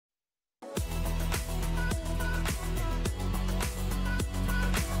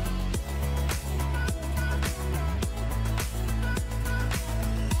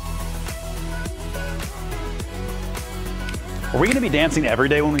Are we going to be dancing every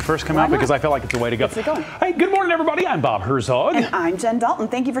day when we first come out? Because I feel like it's the way to go. Let's get going. Hey, good morning, everybody. I'm Bob Herzog. And I'm Jen Dalton.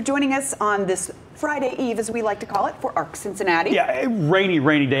 Thank you for joining us on this Friday Eve, as we like to call it, for ARC Cincinnati. Yeah, a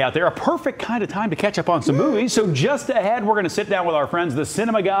rainy day out there. A perfect kind of time to catch up on some movies. So just ahead, we're going to sit down with our friends, the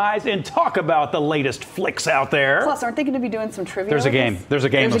Cinema Guys, and talk about the latest flicks out there. Plus, aren't they going to be doing some trivia? There's a game. There's a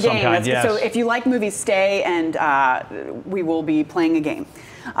game of some kind, yes. So if you like movies, stay, and we will be playing a game.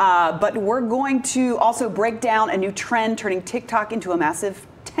 But we're going to also break down a new trend turning TikTok into a massive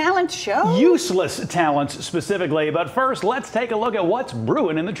talent show. Useless talents specifically. But first, let's take a look at what's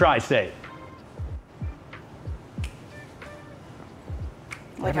brewing in the tri-state.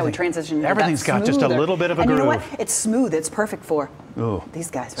 I like how we transition. Everything's got just a little bit of a groove. You know what? It's smooth. It's perfect for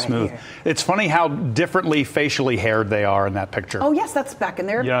these guys right here. It's funny how differently facially haired they are in that picture. Oh, yes, that's back in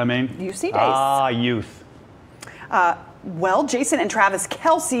their you know what I mean? UC days. Ah, youth. Well, Jason and Travis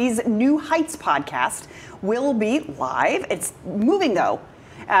Kelce's New Heights podcast will be live. It's moving, though.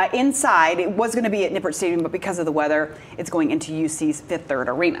 Inside, it was going to be at Nippert Stadium, but because of the weather, it's going into UC's Fifth Third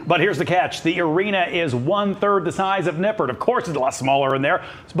Arena. But here's the catch. The arena is 1/3 the size of Nippert. Of course, it's a lot smaller in there,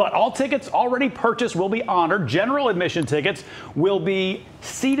 but all tickets already purchased will be honored. General admission tickets will be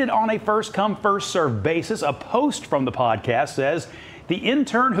seated on a first-come, first-served basis. A post from the podcast says, the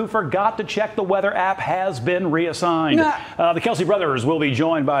intern who forgot to check the weather app has been reassigned. The Kelce brothers will be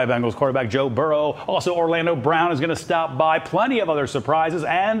joined by Bengals quarterback Joe Burrow. Also, Orlando Brown is going to stop by. Plenty of other surprises.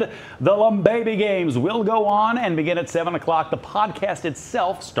 And the Lumbaby games will go on and begin at 7 o'clock. The podcast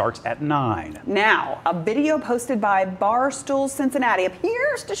itself starts at 9. Now, a video posted by Barstool Cincinnati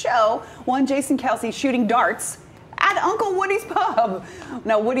appears to show one Jason Kelce shooting darts at Uncle Woody's Pub.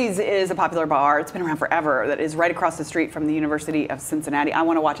 Now, Woody's is a popular bar. It's been around forever. That is right across the street from the University of Cincinnati. I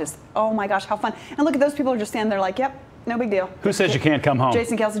want to watch this. Oh my gosh, how fun. And look at those people are just standing there like, yep, no big deal. Who says you can't come home?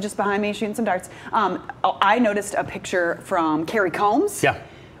 Jason Kelce just behind me shooting some darts. I noticed a picture from Kerry Combs. Yeah.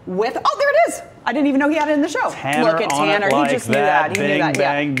 With, oh, there it is. I didn't even know he had it in the show. Tanner look at Tanner. Like he just knew that. He knew that.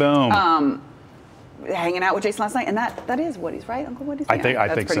 Bang, boom. Hanging out with Jason last night, and that is Woody's, right? Uncle Woody's? I think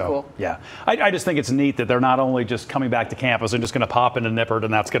that's pretty so. Cool. Yeah. I just think it's neat that they're not only just coming back to campus, they're just going to pop into Nippert,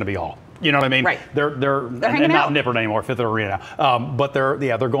 and that's going to be all. You know what I mean? Right. They're hanging not out. Nippert anymore, Fifth Arena. But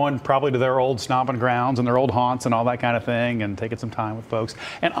they're going probably to their old stomping grounds and their old haunts and all that kind of thing, and taking some time with folks.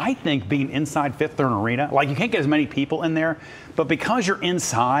 And I think being inside Fifth Third Arena, like you can't get as many people in there, but because you're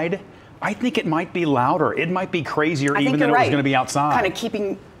inside, I think it might be louder. It might be crazier even than it was going to be outside. Kind of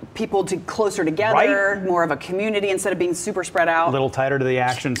keeping people closer together, more of a community instead of being super spread out. A little tighter to the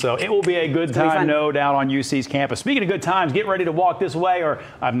action. So it will be a good time, no doubt, on UC's campus. Speaking of good times, get ready to walk this way, or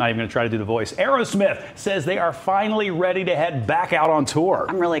I'm not even going to try to do the voice. Aerosmith says they are finally ready to head back out on tour.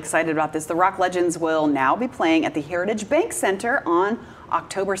 I'm really excited about this. The rock legends will now be playing at the Heritage Bank Center on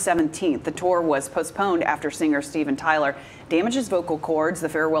October 17th. The tour was postponed after singer Steven Tyler damaged his vocal cords. The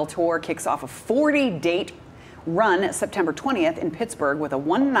farewell tour kicks off a 40-date run September 20th in Pittsburgh with a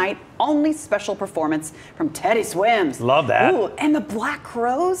one-night only special performance from Teddy Swims. Love that. Ooh, and the Black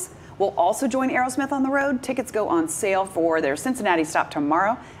Crowes will also join Aerosmith on the road. Tickets go on sale for their Cincinnati stop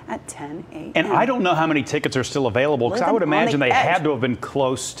tomorrow at 10 a.m. And I don't know how many tickets are still available, because I would imagine they had to have been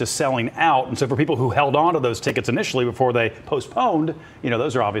close to selling out. And so for people who held on to those tickets initially before they postponed, you know,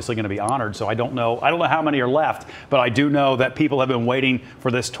 those are obviously going to be honored. So I don't know how many are left, but I do know that people have been waiting for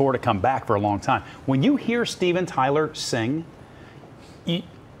this tour to come back for a long time. When you hear Steven Tyler sing,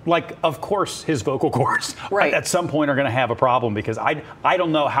 like, of course, his vocal cords at some point are going to have a problem, because I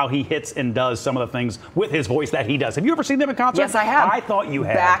don't know how he hits and does some of the things with his voice that he does. Have you ever seen them in concert? Yes, I have. I thought you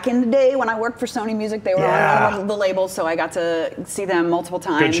had. Back in the day when I worked for Sony Music, they were on one of the labels, so I got to see them multiple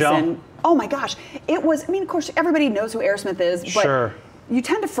times. Good show. And oh my gosh, it was. I mean, of course, everybody knows who Aerosmith is, but you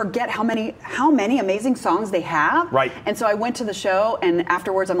tend to forget how many amazing songs they have. Right. And so I went to the show, and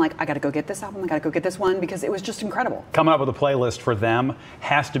afterwards I'm like, I got to go get this album. I got to go get this one, because it was just incredible. Coming up with a playlist for them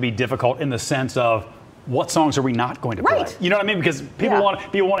has to be difficult in the sense of, what songs are we not going to play? You know what I mean? Because people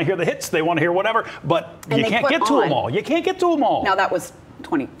want to hear the hits, they want to hear whatever, but you can't get to them all. You can't get to them all. Now that was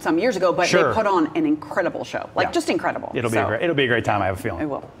 20-some years ago, but they put on an incredible show, just incredible. It'll be a great time, I have a feeling. It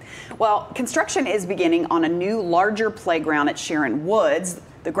will. Well, construction is beginning on a new, larger playground at Sharon Woods.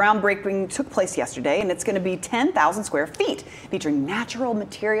 The groundbreaking took place yesterday, and it's going to be 10,000 square feet, featuring natural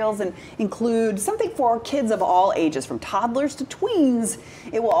materials and include something for kids of all ages, from toddlers to tweens.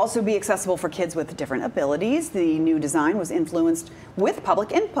 It will also be accessible for kids with different abilities. The new design was influenced with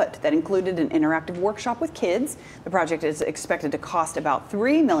public input that included an interactive workshop with kids. The project is expected to cost about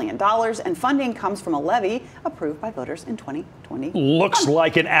 $3 million, and funding comes from a levy approved by voters in 2020. Looks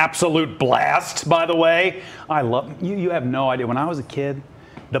like an absolute blast, by the way. I love you. You have no idea. When I was a kid,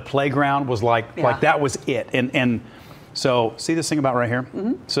 the playground was like that was it. And So see this thing about right here?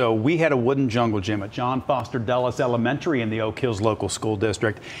 So we had a wooden jungle gym at John Foster Dulles Elementary in the Oak Hills local school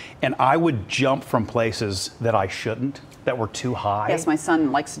district, and I would jump from places that I shouldn't, that were too high. Yes, my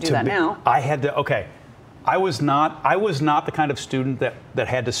son likes to do that now. I had to, okay. I was not the kind of student that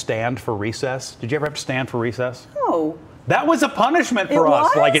had to stand for recess. Did you ever have to stand for recess? No. That was a punishment for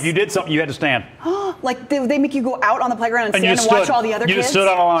us. Like if you did something, you had to stand. Like they make you go out on the playground and stand and watch all the other kids? You just stood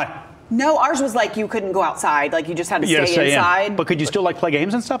on a line. No, ours was like you couldn't go outside. Like you just had to stay inside. But could you still like play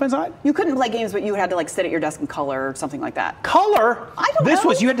games and stuff inside? You couldn't play games, but you had to like sit at your desk and color or something like that. Color? I don't know. This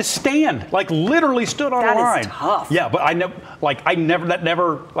was you had to stand, like literally stood on a line. That is tough. Yeah, but I never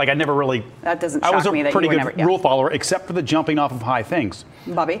really. That doesn't shock me. I was a pretty good rule follower, except for the jumping off of high things.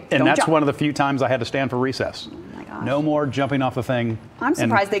 Bobby, and don't that's jump. one of the few times I had to stand for recess. No more jumping off a thing. I'm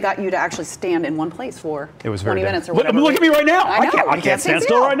surprised they got you to actually stand in one place for 20 minutes or whatever. Look at me right now. I can't stand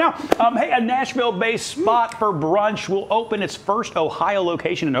still right now. Hey, a Nashville-based spot for brunch will open its first Ohio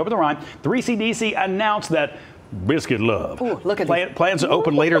location in Over the Rhine. 3CDC announced that Biscuit Love plans to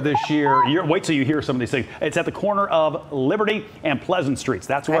open later this year. Wait till you hear some of these things. It's at the corner of Liberty and Pleasant Streets.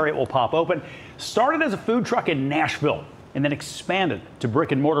 That's where it will pop open. Started as a food truck in Nashville and then expanded to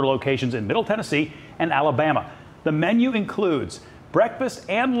brick and mortar locations in Middle Tennessee and Alabama. The menu includes breakfast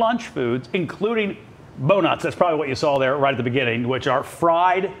and lunch foods, including Bonuts. That's probably what you saw there right at the beginning, which are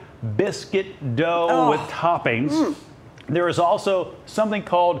fried biscuit dough with toppings. There is also something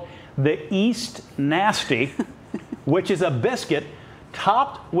called the East Nasty, which is a biscuit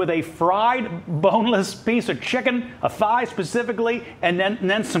topped with a fried boneless piece of chicken, a thigh specifically, and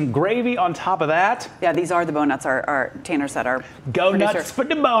then some gravy on top of that. Yeah, these are the Bonuts. Our Tanner said our Go producer. Nuts for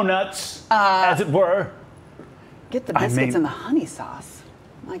the Bonuts, as it were. Get the biscuits and the honey sauce.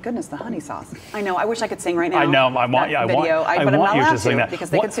 My goodness, the honey sauce. I know. I wish I could sing right now. I know. I want you to sing that because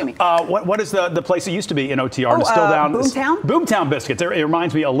they could sue me. What is the place that used to be in OTR? It's still down. Boomtown? Boomtown Biscuits. It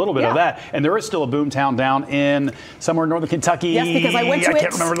reminds me a little bit of that. And there is still a Boomtown down in somewhere in northern Kentucky. Yes, because I went to it. I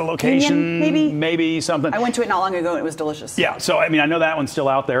can't remember the location. Maybe something. I went to it not long ago and it was delicious. Yeah. So I know that one's still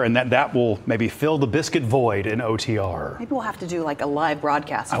out there, and that will maybe fill the biscuit void in OTR. Maybe we'll have to do like a live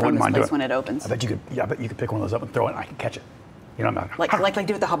broadcast from this place when it opens. I bet you could. Yeah, I bet you could pick one of those up and throw it, and I could catch it. You know, like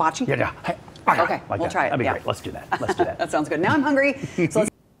do with the hibachi? Yeah. Okay, we'll try it. That'd be great. Let's do that. That sounds good. Now I'm hungry. So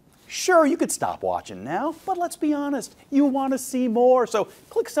Sure, you could stop watching now, but let's be honest, you want to see more. So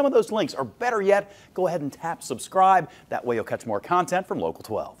click some of those links, or better yet, go ahead and tap subscribe. That way you'll catch more content from Local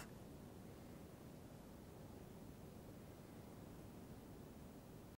 12.